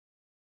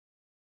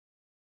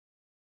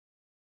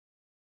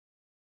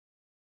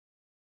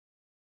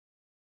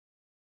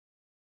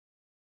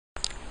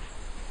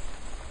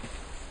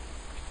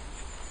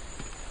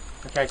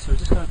Okay, so we're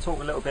just going to talk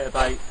a little bit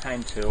about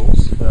hand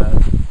tools for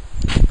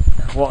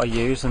what I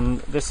use, and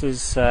this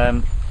is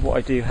what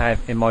I do have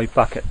in my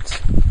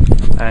bucket,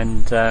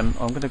 and I'm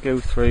going to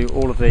go through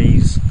all of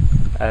these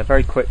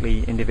very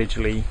quickly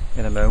individually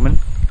in a moment.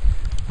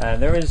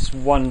 There is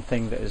one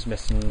thing that is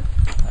missing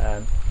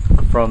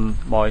from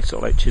my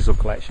sort of like chisel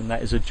collection.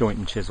 That is a joint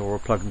and chisel or a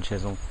plug and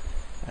chisel,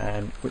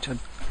 which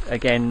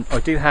again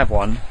I do have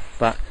one,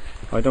 but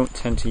I don't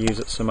tend to use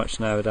it so much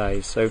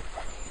nowadays. So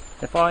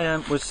if I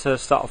was to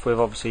start off with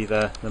obviously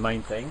the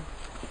main thing,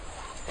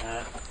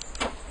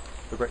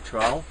 the brick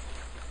trowel.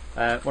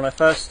 When I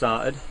first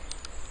started,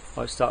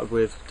 I started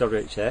with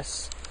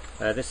WHS.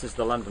 This is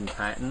the London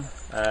pattern,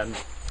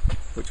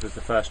 which was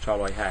the first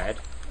trowel I had,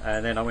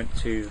 and then I went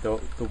to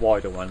the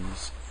wider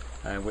ones,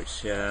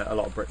 which a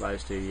lot of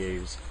bricklayers do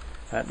use.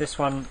 This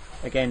one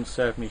again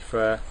served me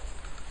for,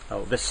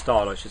 this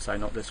style I should say,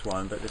 not this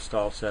one, but this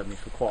style served me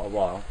for quite a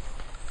while,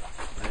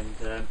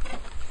 and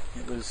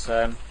it was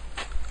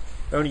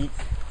only,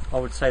 I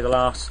would say, the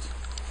last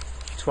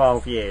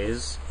 12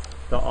 years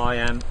that I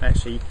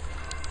actually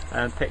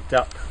picked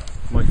up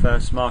my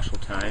first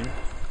Marshalltown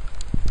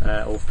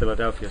or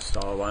Philadelphia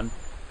style one,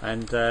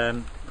 and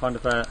kind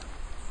of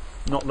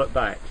not look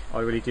back. I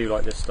really do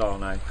like this style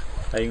now.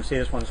 You can see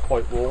this one's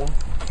quite worn.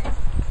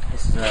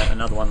 This is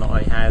another one that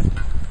I had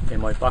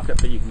in my bucket,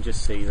 but you can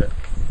just see that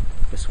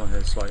this one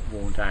has like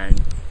worn down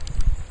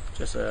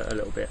just a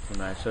little bit from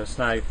there. So it's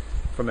now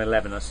from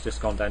 11, it's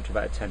just gone down to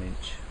about a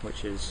 10-inch,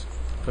 which is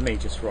for me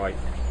just right.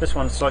 This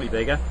one's slightly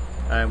bigger,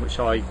 which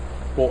I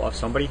bought off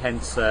somebody,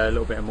 hence a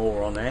little bit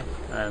more on there.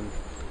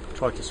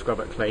 Tried to scrub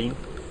it clean.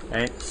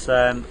 And it's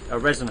a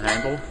resin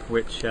handle,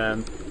 which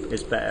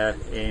is better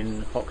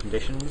in hot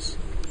conditions,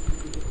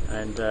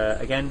 and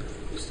again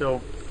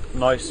still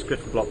nice, good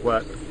for block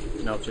work,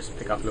 and I'll just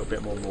pick up a little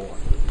bit more mortar.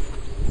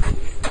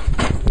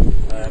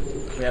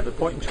 We have the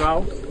pointing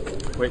trowel,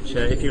 which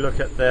if you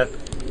look at the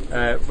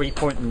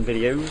repointing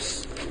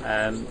videos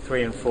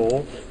 3 and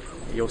 4,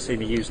 you'll see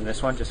me using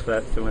this one just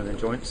for filling in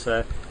joints.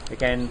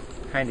 Again,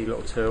 handy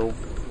little tool,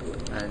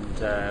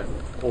 and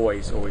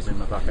always in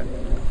my bucket.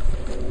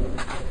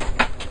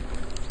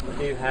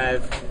 I do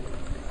have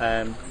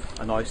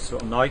a nice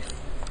sort of knife,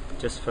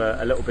 just for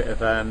a little bit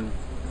of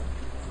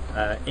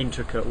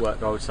intricate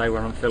work, I would say,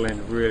 when I'm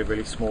filling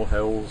really small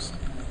holes,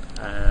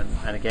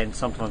 and again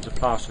sometimes a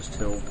plasterer's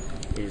tool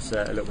is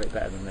a little bit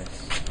better than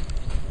this.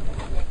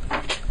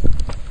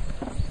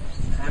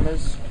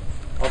 Hammers,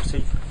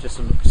 obviously just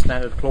a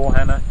standard claw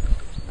hammer,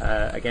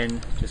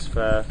 again just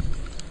for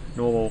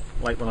normal,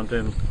 like when I'm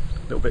doing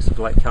little bits of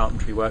like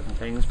carpentry work and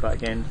things, but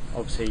again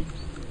obviously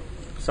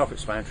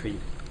self-explanatory,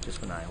 just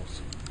for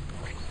nails.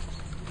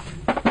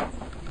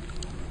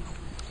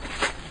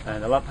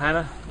 And a lump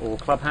hammer or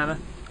club hammer,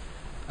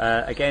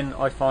 again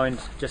I find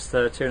just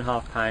the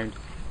 2.5 pound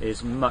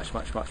is much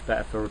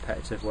better for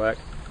repetitive work.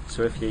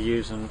 So if you're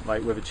using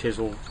like with a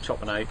chisel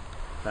chopping out,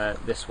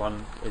 this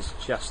one is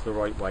just the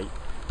right weight.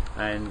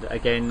 And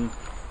again,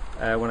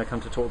 when I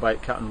come to talk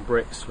about cutting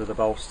bricks with a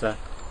bolster,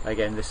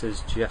 again this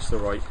is just the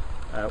right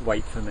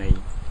weight for me.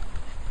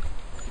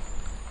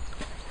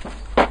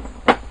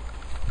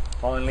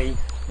 Finally,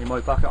 in my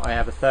bucket I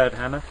have a third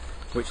hammer,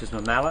 which is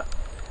my mallet,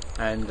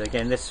 and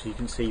again this you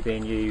can see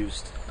being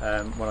used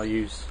when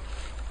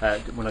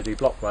I do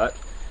block work.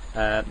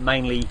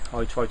 Mainly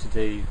I try to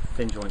do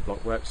thin joint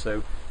block work,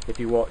 so if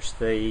you watch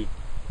the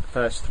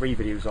first 3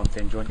 videos on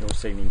thin joint, you'll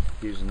see me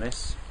using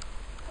this.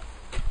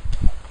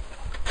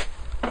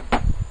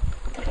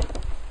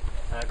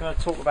 I'm going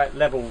to talk about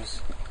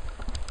levels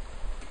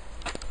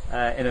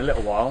in a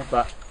little while,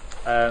 but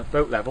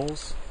boat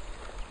levels,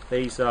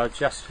 these are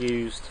just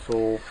used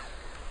for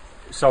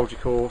soldier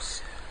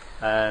course.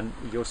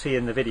 You'll see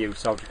in the video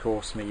soldier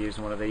course me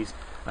using one of these,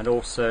 and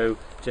also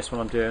just when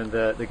I'm doing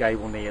the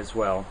gable knee as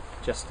well,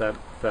 just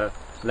for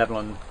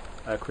leveling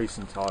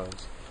creasing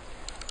tiles.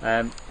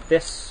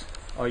 This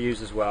I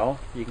use as well.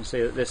 You can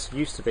see that this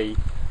used to be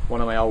one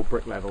of my old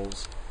brick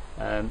levels.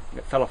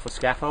 It fell off a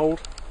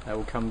scaffold.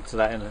 We'll come to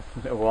that in a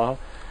little while.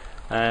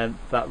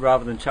 But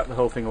rather than chuck the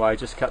whole thing away, I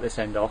just cut this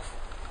end off,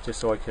 just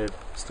so I could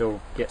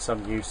still get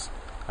some use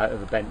out of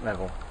the bent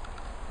level.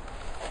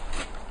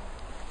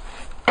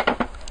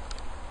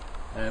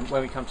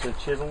 When we come to the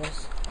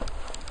chisels,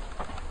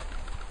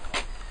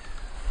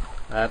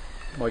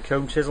 my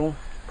comb chisel,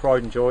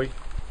 pride and joy,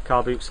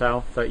 car boot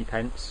sale,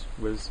 30p,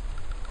 was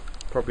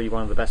probably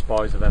one of the best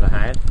buys I've ever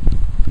had,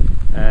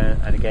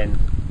 and again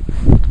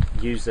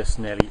use this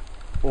nearly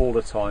all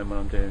the time when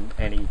I'm doing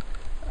any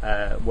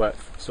work,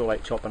 sort of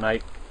like chopping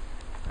out.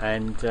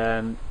 And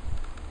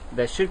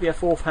there should be a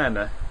 4th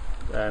hammer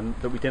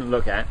that we didn't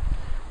look at,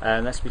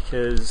 and that's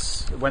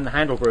because when the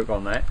handle broke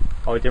on that,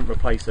 I didn't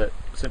replace it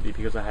simply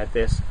because I had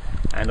this,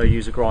 and I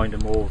use a grinder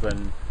more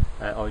than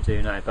I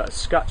do now. But a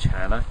scutch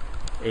hammer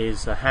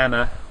is a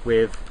hammer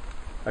with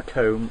a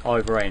comb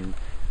either end,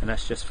 and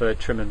that's just for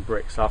trimming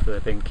bricks after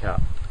they've been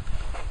cut.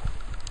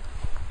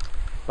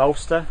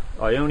 Bolster,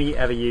 I only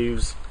ever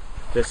use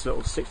this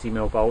little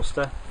 60mm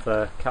bolster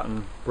for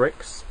cutting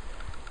bricks,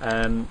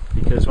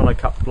 because when I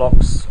cut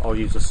blocks I'll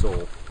use a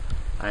saw,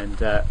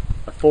 and a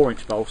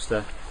 4-inch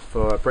bolster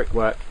for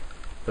brickwork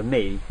for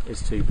me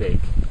is too big,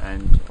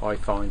 and I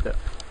find that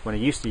when I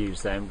used to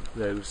use them,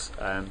 those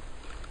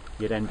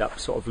you'd end up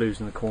sort of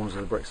losing the corners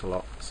of the bricks a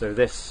lot. So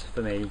this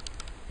for me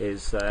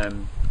is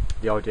the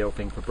ideal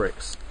thing for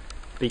bricks.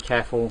 Be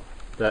careful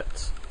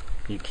that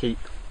you keep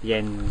the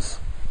ends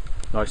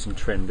nice and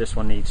trimmed. This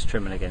one needs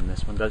trimming again,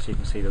 this one does. You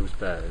can see those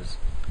burrs,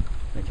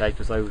 okay,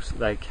 because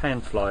they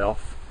can fly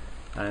off,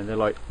 and they're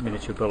like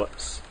miniature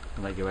bullets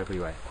and they go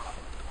everywhere.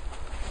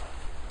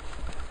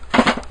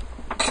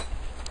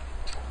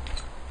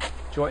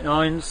 Joint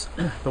irons,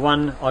 the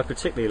one I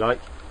particularly like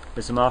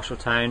is the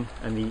Marshalltown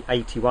and the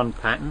 81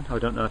 pattern. I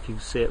don't know if you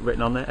can see it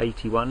written on there,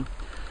 81,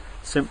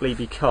 simply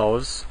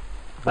because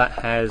that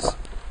has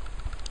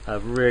a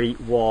really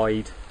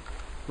wide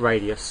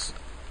radius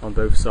on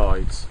both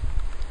sides,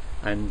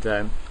 and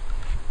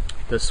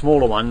the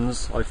smaller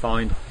ones, I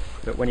find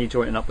that when you're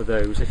jointing up with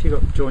those, if you've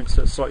got joints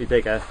that's slightly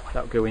bigger,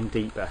 that'll go in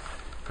deeper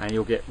and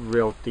you'll get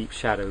real deep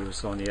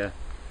shadows on your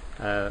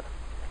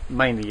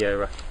mainly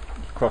your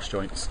cross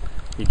joints.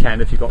 You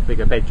can, if you've got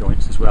bigger bed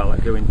joints as well,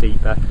 that go in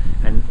deeper,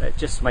 and it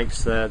just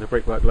makes the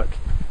brickwork look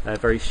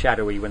very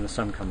shadowy when the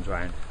sun comes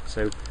around.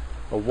 So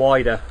a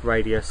wider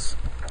radius,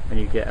 and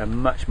you get a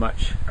much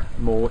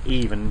more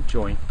even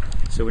joint.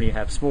 So when you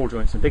have small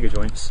joints and bigger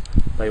joints,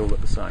 they all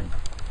look the same.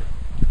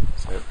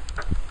 So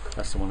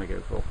that's the one I go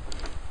for.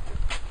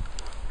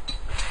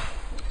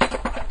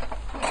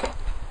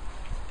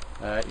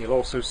 You'll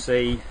also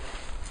see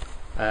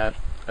a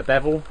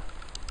bevel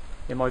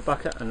in my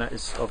bucket, and that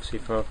is obviously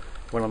for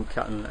when I'm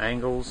cutting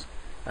angles,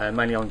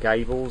 mainly on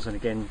gables, and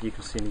again you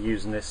can see me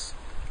using this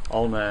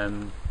on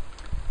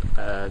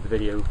the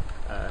video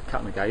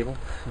cutting a gable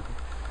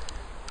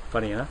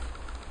funny enough.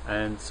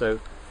 And so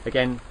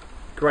again,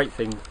 great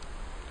thing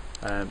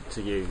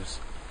to use.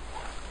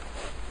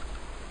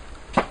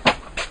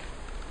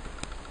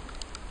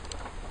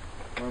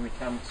 When we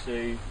come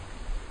to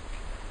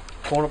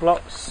corner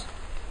blocks,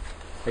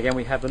 again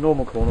we have the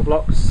normal corner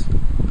blocks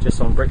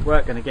just on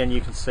brickwork, and again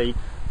you can see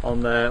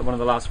on one of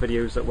the last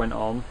videos that went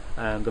on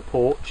the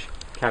porch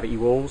cavity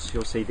walls,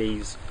 you'll see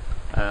these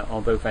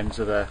on both ends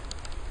of the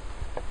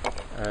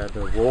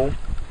wall,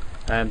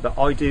 but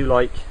I do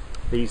like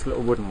these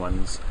little wooden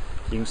ones.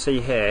 You can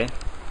see here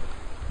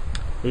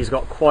these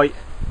got quite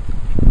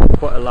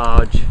a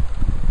large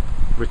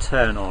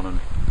return on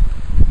them,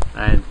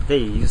 and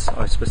these,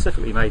 I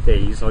specifically made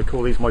these, I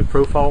call these my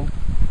profile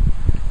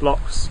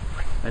blocks.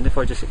 And if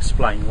I just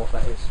explain what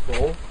that is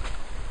for,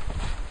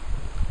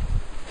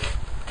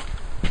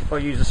 if I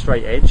use a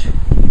straight edge,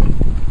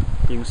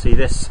 you can see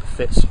this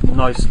fits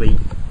nicely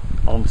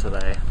onto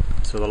there,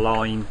 so the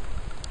line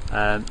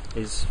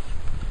is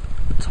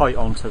tight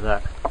onto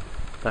that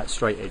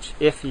straight edge.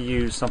 If you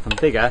use something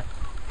bigger,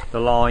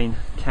 the line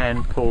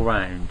can pull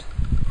round,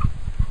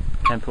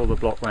 can pull the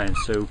block round,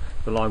 so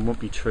the line won't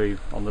be true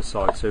on the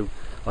side. So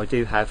I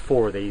do have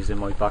 4 of these in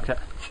my bucket,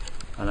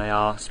 and they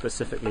are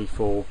specifically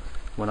for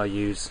when I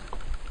use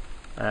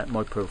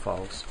my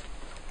profiles.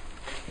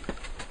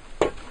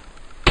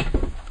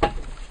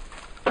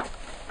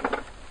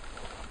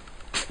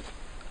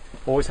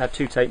 Always have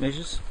 2 tape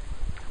measures,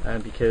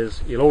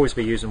 because you'll always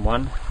be using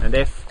one, and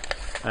if,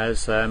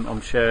 as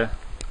I'm sure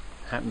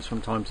happens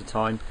from time to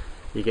time,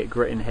 you get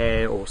grit in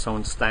here, or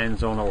someone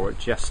stands on, or it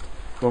just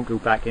won't go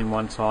back in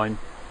one time,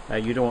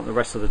 you don't want the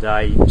rest of the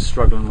day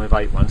struggling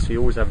without one, so you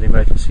always have an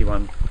emergency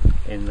one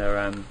in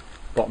the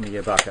bottom of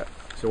your bucket.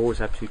 So always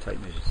have 2 tape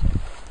measures.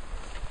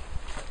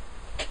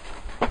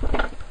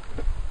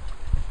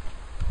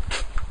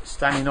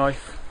 Stanley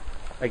knife,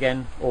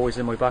 again, always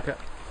in my bucket.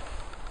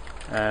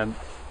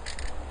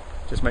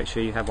 Just make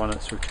sure you have one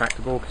that's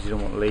retractable, because you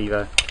don't want to leave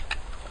a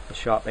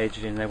sharp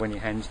edge in there when your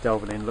hand's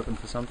delving in looking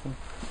for something.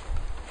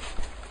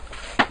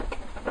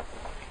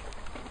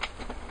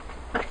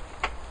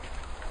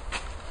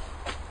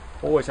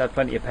 Always have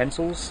plenty of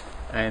pencils,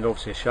 and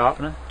obviously a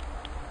sharpener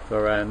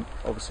for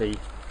obviously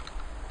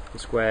the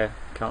square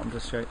carpenter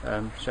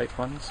shaped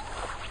ones.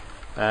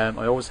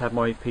 I always have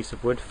my piece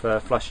of wood for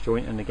flush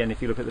joint, and again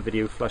if you look at the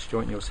video flush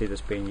joint, you'll see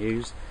this being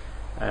used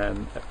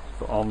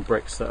on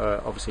bricks that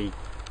are obviously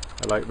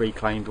like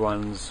reclaimed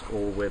ones,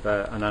 or with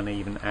an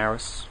uneven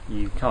arris.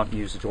 You can't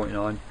use a joint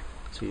iron,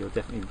 so you'll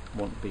definitely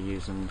want to be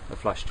using a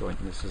flush joint,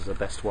 and this is the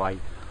best way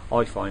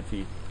I find for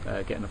you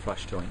getting a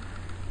flush joint.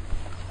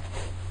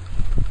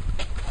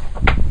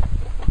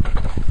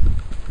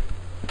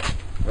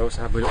 I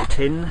also have my little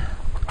tin,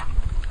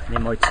 and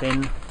in my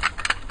tin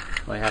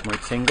I have my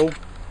tingle.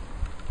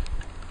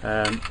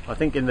 I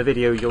think in the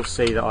video you'll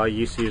see that I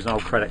used to use an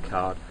old credit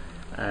card,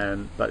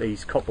 but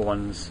these copper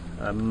ones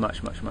are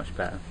much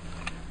better.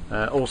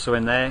 Also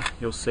in there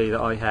you'll see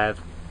that I have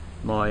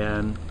my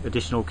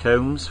additional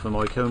combs for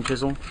my comb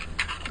chisel,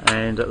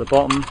 and at the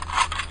bottom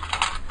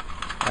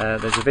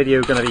there's a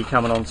video going to be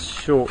coming on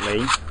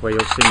shortly where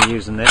you'll see me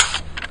using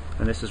this,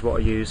 and this is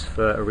what I use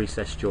for a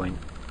recessed joint.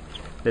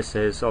 This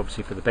is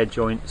obviously for the bed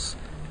joints,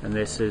 and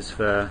this is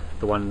for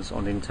the ones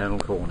on the internal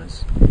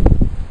corners.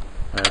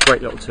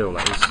 Great little tool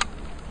that is.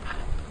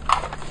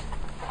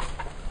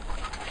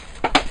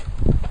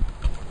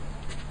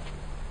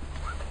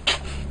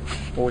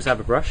 Always have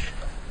a brush,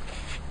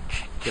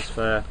 just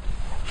for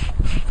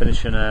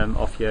finishing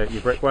off your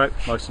brickwork,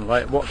 nice and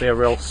light. What would be a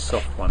real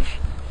soft one?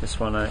 This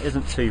one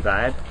isn't too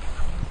bad.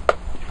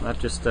 I've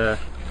just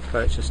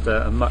purchased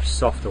a much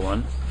softer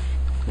one,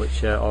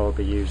 which I will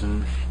be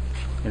using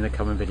in the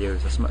coming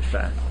videos. That's much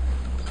better.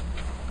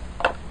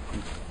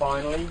 And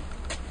finally,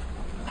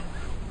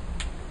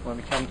 when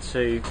we come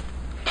to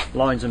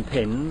lines and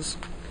pins,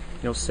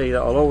 you'll see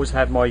that I'll always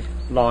have my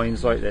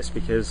lines like this,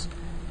 because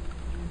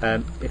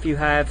if you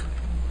have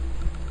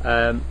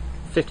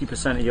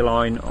 50% of your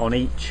line on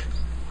each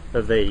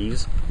of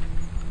these,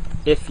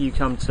 if you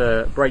come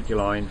to break your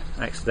line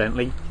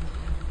accidentally,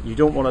 you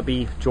don't want to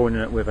be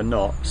joining it with a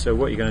knot. So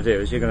what you're going to do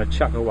is you're going to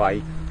chuck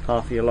away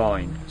half of your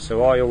line.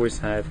 So I always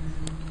have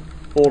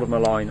all of my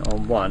line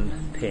on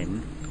one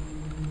pin,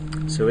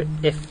 so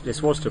if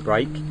this was to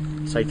break,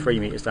 say 3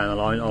 meters down the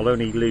line, I'll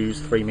only lose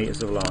 3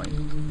 meters of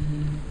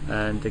line.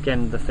 And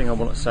again, the thing I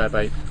want to say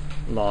about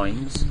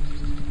lines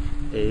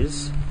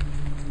is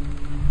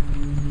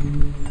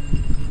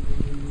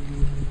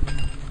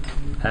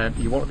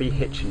you want to be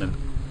hitching them.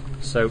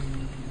 So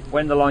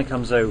when the line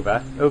comes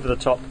over the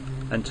top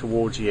and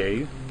towards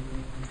you,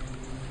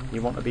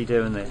 you want to be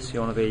doing this.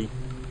 You want to be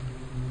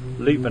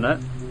looping it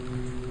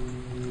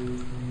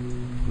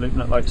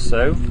like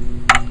so,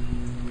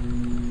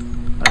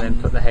 and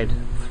then put the head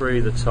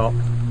through the top,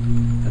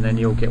 and then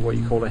you'll get what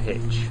you call a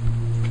hitch.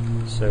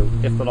 So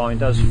if the line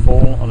does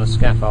fall on a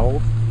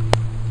scaffold,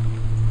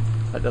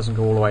 that doesn't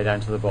go all the way down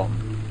to the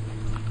bottom.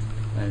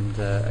 And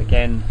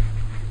again,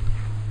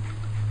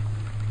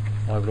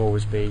 I would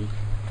always be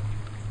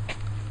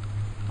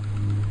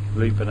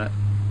looping it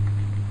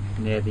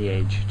near the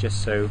edge,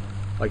 just so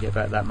I get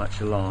about that much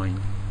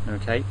line.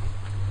 Okay,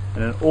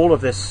 and then all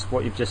of this,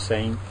 what you've just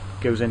seen,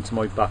 goes into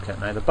my bucket.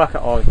 Now the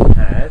bucket I've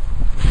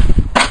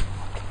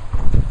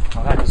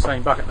had the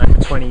same bucket now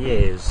for 20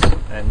 years,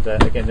 and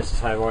again, this is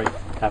how I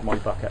have my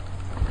bucket.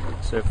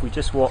 So if we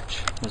just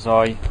watch as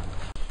I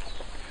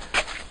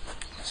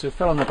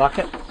fill in the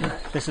bucket,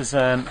 this is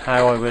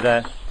how I would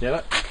do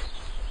it.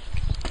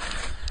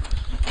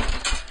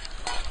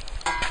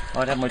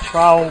 I'd have my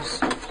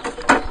trowels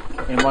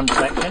in one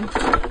section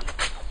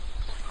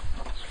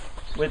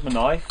with my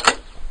knife,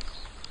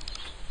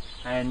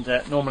 and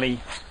normally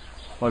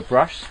my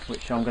brush,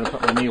 which I'm going to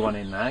put my new one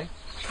in now.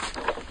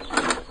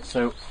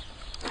 So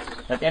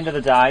at the end of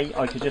the day,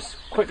 I could just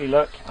quickly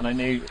look, and I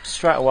knew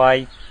straight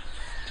away,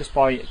 just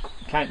by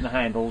counting the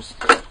handles,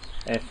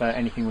 if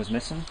anything was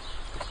missing.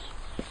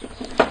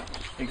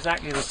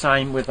 Exactly the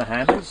same with the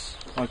hammers.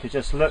 I could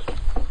just look,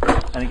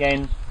 and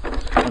again,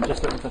 I'm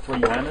just looking for 3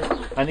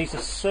 hammers, and these are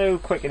so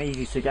quick and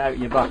easy to get out of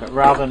your bucket,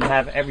 rather than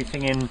have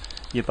everything in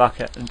your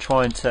bucket and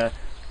trying to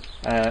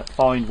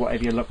find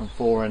whatever you're looking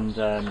for,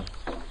 and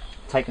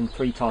taking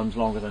 3 times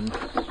longer than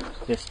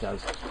this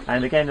does.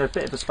 And again, there's a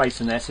bit of a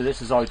space in there, so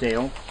this is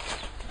ideal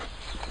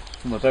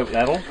from a boat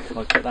level.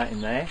 I'll put that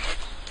in there.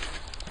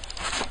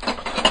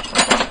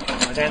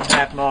 I then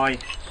have my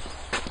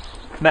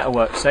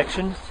metalwork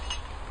section,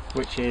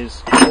 which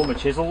is all my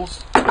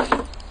chisels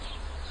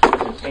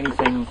and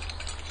anything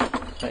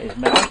that is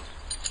metal.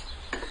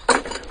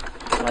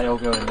 They all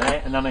go in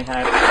there, and then I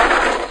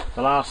have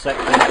the last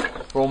section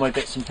for all my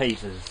bits and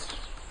pieces.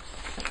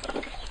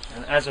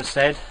 And as I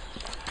said,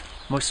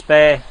 my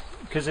spare,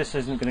 because this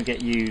isn't going to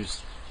get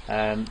used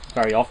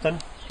very often,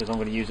 because I'm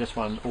going to use this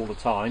one all the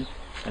time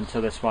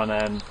until this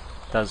one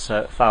does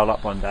foul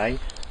up one day.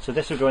 So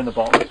this will go in the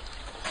bottom.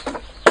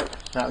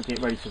 That will get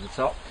ready for the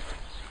top.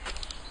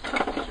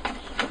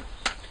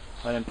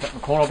 I then put my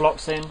corner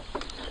blocks in.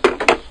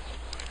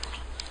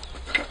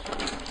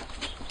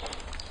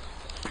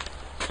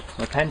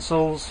 My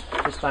pencils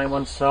just down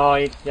one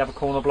side, the other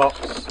corner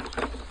blocks.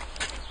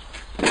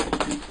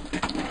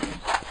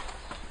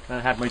 Then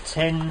I have my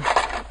tin,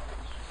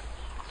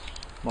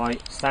 my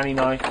Stanley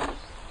knife,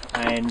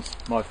 and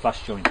my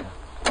flush jointer.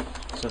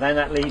 So then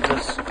that leaves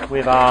us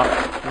with our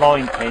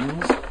line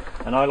pins,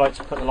 and I like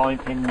to put the line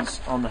pins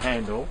on the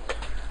handle.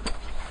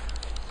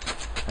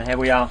 And here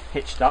we are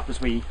hitched up, as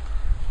we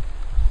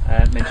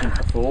mentioned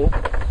before,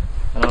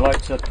 and I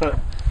like to put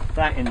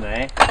that in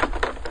there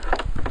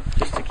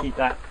just to keep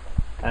that,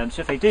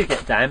 so if they do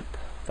get damp,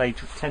 they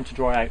tend to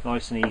dry out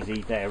nice and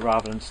easy there,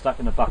 rather than stuck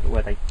in a bucket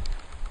where they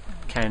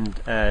can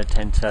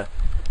tend to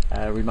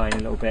remain a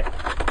little bit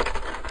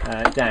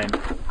damp.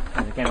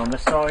 And again on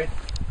this side,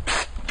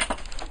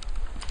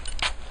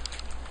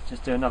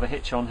 just do another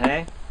hitch on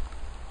here.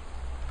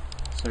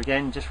 So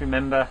again, just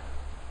remember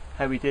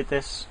how we did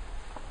this.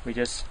 We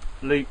just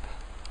loop,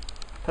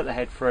 put the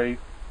head through,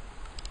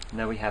 and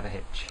there we have a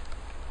hitch,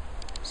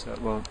 so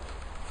it won't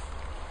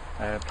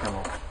come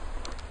off.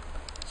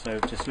 So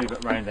just loop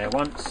it round there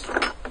once,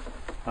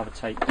 have a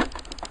tape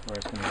where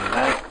it's going to be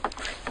there.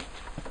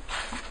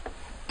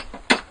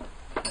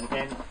 And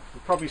again,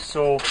 you probably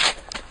saw,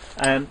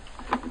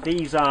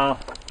 these are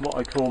what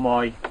I call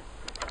my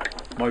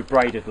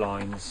braided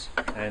lines,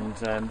 and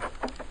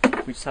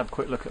if we just have a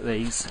quick look at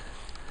these.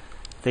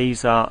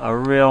 These are a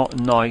real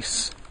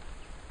nice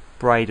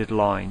braided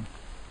line.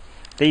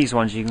 These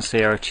ones you can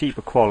see are a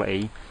cheaper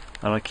quality,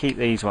 and I keep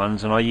these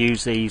ones and I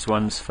use these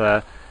ones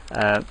for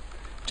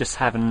just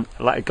having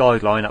like a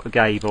guideline up the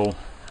gable.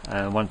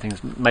 One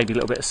thing's maybe a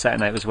little bit of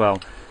setting out as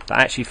well, but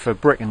actually for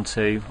brick and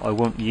two I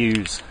won't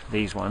use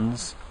these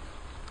ones.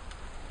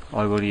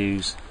 I will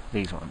use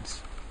these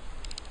ones.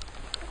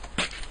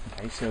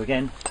 Okay, so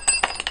again,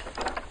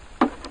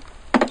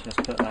 just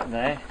put that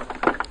there,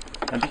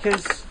 and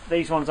because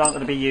these ones aren't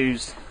going to be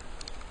used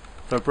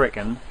for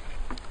bricking,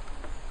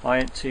 I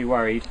ain't too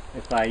worried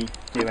if they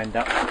do end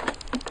up,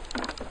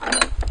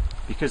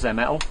 because they're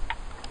metal,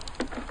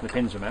 the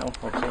pins are metal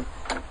obviously,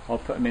 I'll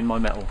put them in my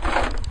metal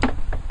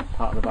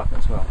part of the bucket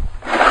as well.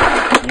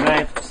 You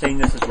may have seen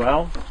this as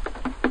well.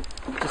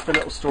 Just a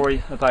little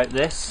story about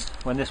this.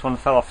 When this one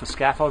fell off the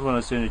scaffold when I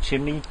was doing a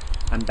chimney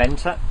and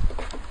bent it,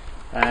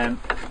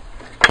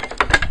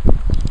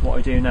 what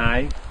I do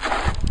now,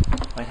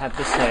 I have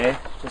this here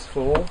just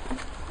for,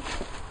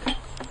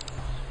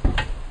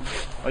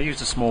 I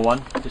used a small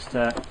one just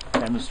to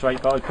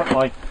demonstrate, but I put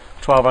my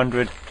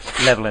 1200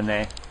 level in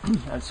there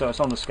and so it's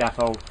on the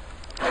scaffold,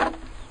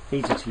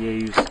 easy to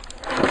use,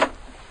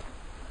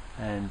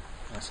 and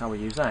that's how we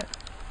use that.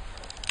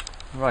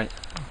 Right,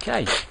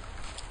 okay.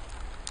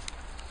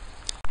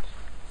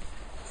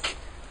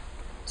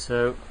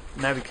 So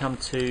now we come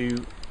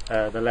to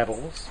the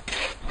levels.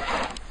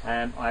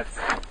 I have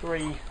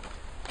three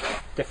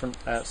different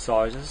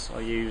sizes. I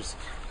use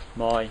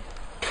my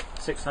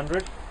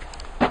 600.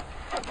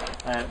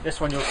 This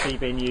one you'll see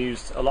being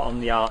used a lot on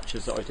the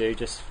arches that I do,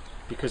 just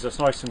because it's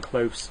nice and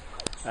close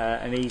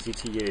and easy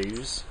to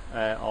use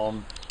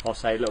on, I'll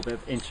say, a little bit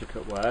of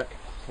intricate work.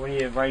 When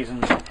you're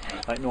raising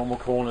like normal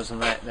corners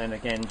and that, then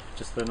again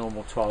just the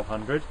normal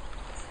 1200.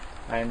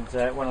 And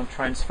when I'm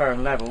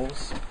transferring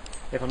levels,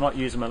 if I'm not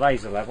using my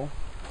laser level,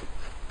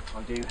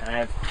 I do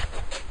have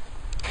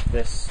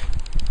this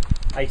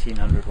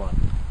 1800 one,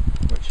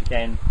 which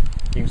again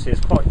you can see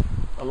is quite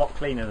a lot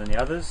cleaner than the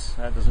others.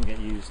 It doesn't get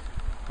used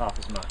half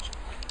as much.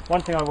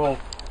 One thing I will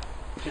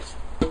just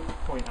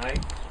point out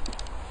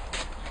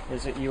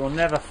is that you will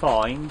never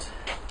find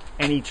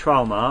any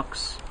trowel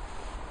marks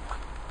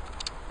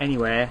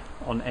anywhere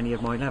on any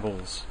of my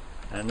levels,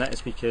 and that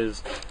is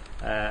because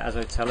as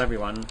I tell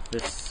everyone,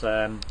 this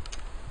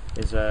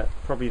is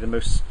probably the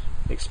most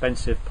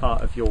expensive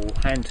part of your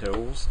hand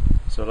tools,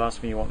 so the last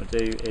thing you want to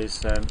do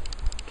is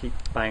keep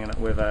banging it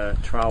with a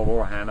trowel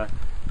or a hammer,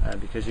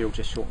 because you'll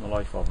just shorten the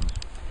life of them.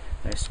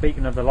 Now,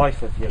 speaking of the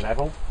life of your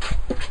level,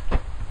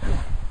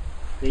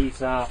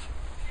 these are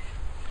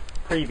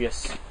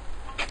previous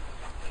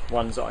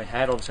ones that I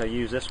had. Obviously I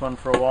used this one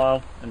for a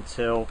while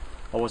until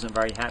I wasn't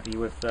very happy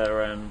with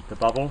the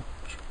bubble,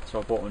 so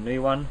I bought a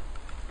new one,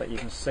 but you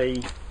can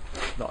see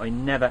that I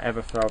never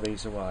ever throw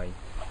these away.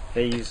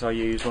 These I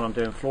use when I'm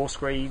doing floor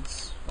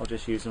screeds. I'll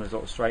just use them as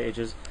little straight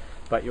edges,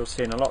 but you'll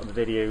see in a lot of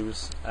the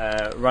videos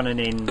running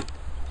in,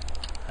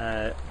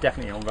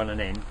 definitely on running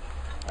in,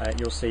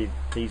 you'll see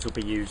these will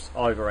be used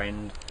either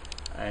end,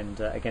 and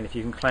again, if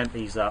you can clamp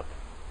these up,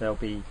 they'll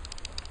be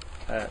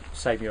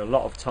save you a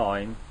lot of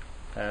time,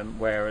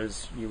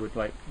 whereas you would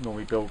like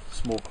normally build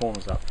small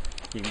corners up.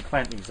 You can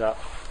clamp these up.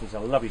 These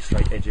are lovely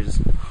straight edges.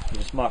 You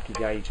just mark your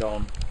gauge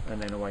on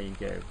and then away you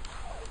go.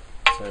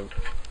 So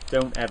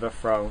don't ever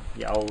throw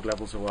your old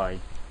levels away.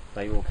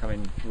 They will come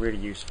in really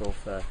useful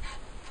for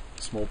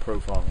small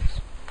profiles.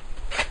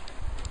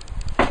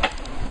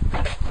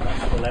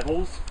 That's the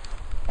levels.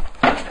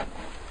 I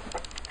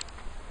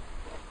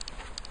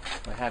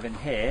have in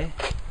here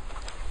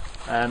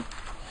a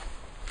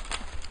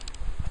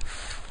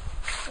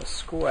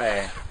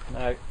square.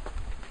 Now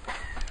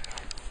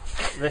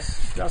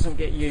this doesn't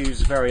get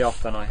used very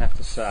often, I have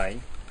to say,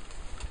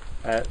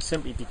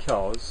 simply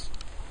because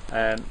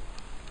I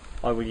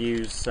will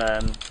use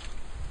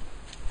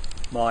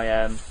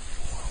my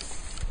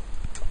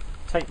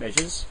tape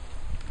measures,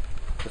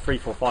 the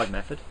 345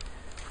 method.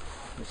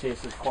 You see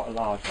this is quite a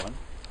large one,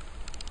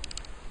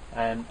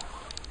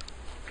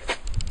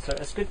 so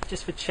it's good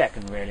just for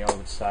checking, really, I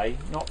would say,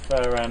 not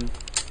for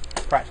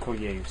practical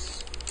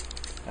use,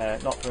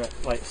 not for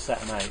like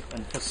setting out,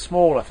 and for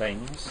smaller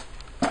things.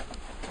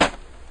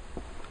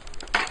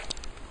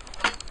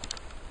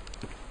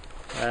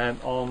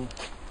 On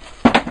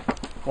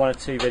one or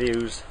two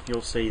videos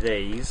you'll see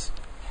these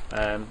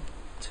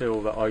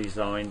tool that I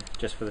designed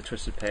just for the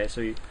twisted pair,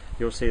 so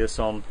you'll see this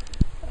on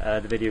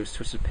the videos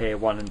Twisted Pair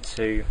 1 and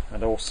 2,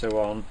 and also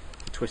on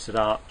the Twisted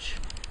Arch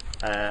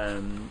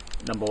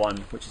number 1,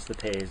 which is the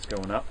pairs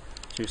going up,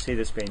 so you'll see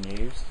this being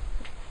used.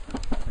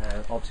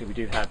 Obviously we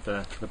do have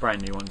the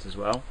brand new ones as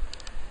well,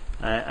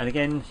 and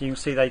again you can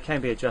see they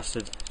can be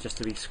adjusted just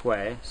to be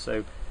square,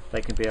 so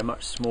they can be a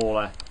much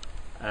smaller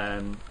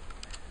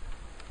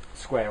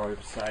square, I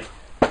would say,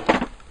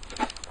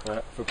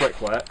 for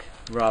brickwork,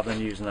 rather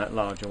than using that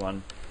larger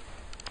one.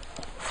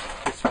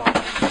 This one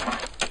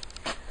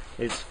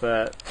is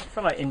for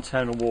like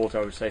internal walls, I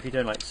would say. If you're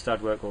doing like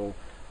stud work or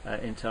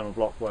internal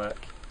block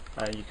work,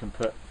 you can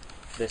put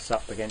this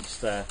up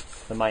against the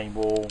main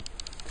wall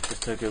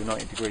just to go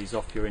 90 degrees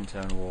off your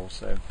internal wall.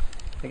 So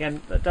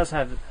again, that does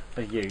have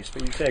a use,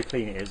 but you see how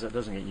clean it is. It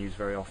doesn't get used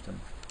very often.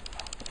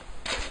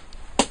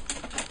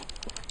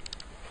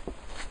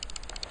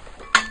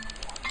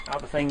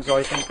 Other things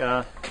I think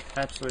are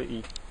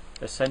absolutely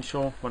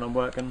essential when I'm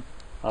working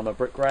are my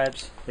brick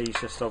grabs. These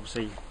just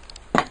obviously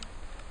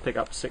pick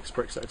up 6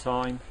 bricks at a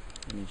time,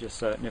 and you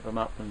just nip them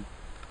up and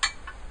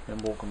then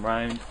walk them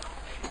round.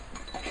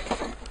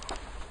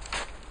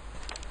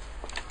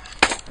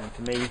 And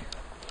for me,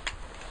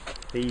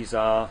 these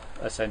are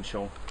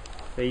essential.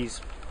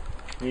 These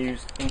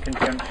used in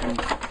conjunction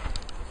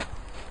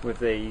with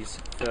these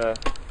for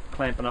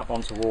clamping up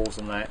onto walls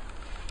and that.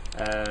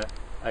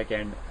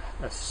 Again,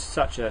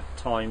 such a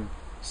time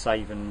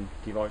saving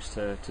device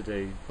to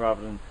do.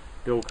 Rather than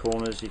build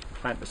corners, you can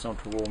clamp this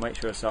onto a wall, make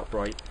sure it's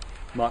upright,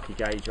 mark your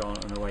gauge on,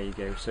 and away you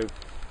go. So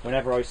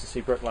whenever I used to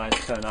see bricklayers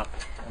turn up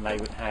and they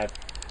would have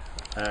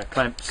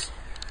clamps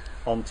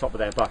on top of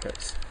their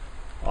buckets,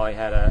 I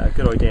had a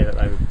good idea that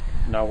they would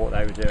know what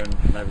they were doing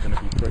and they were going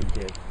to be pretty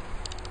good.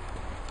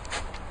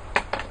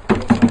 We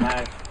also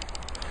have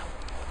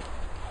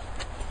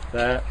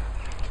the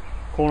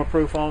corner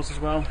profiles as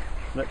well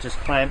that just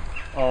clamp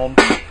on,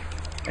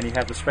 and you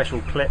have the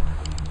special clip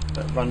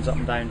that runs up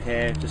and down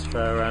here just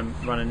for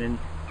running in.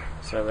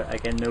 So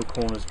again, no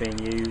corners being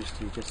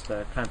used, you just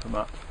clamp them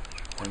up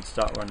and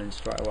start running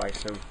straight away.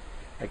 So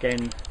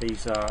again,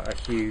 these are a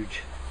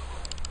huge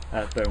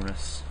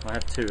bonus. I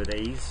have 2 of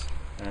these,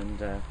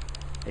 and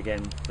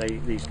again,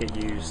 these get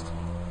used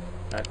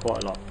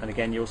quite a lot. And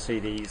again, you'll see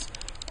these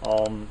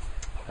on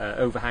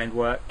overhand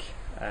work.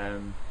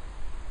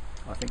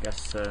 I think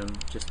that's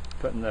just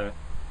putting the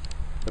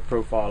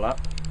profile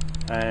up,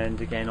 and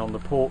again on the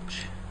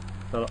porch,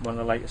 one of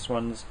the latest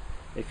ones.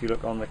 If you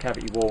look on the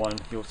cavity wall one,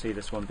 you'll see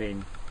this one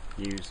being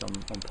used on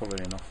pulling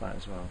in off that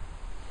as well.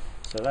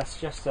 So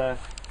that's just a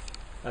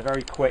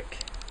very quick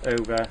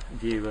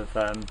overview of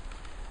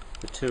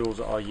the tools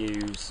that I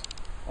use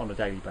on a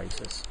daily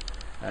basis.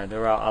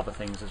 There are other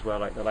things as well,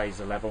 like the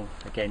laser level.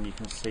 Again, you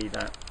can see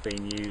that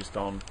being used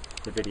on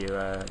the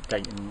video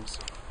datums,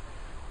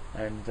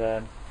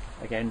 and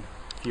again,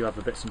 a few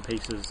other bits and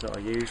pieces that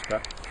I use,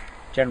 but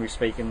generally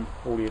speaking,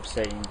 all you've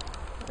seen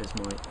is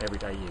my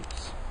everyday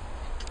use.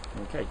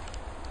 Okay.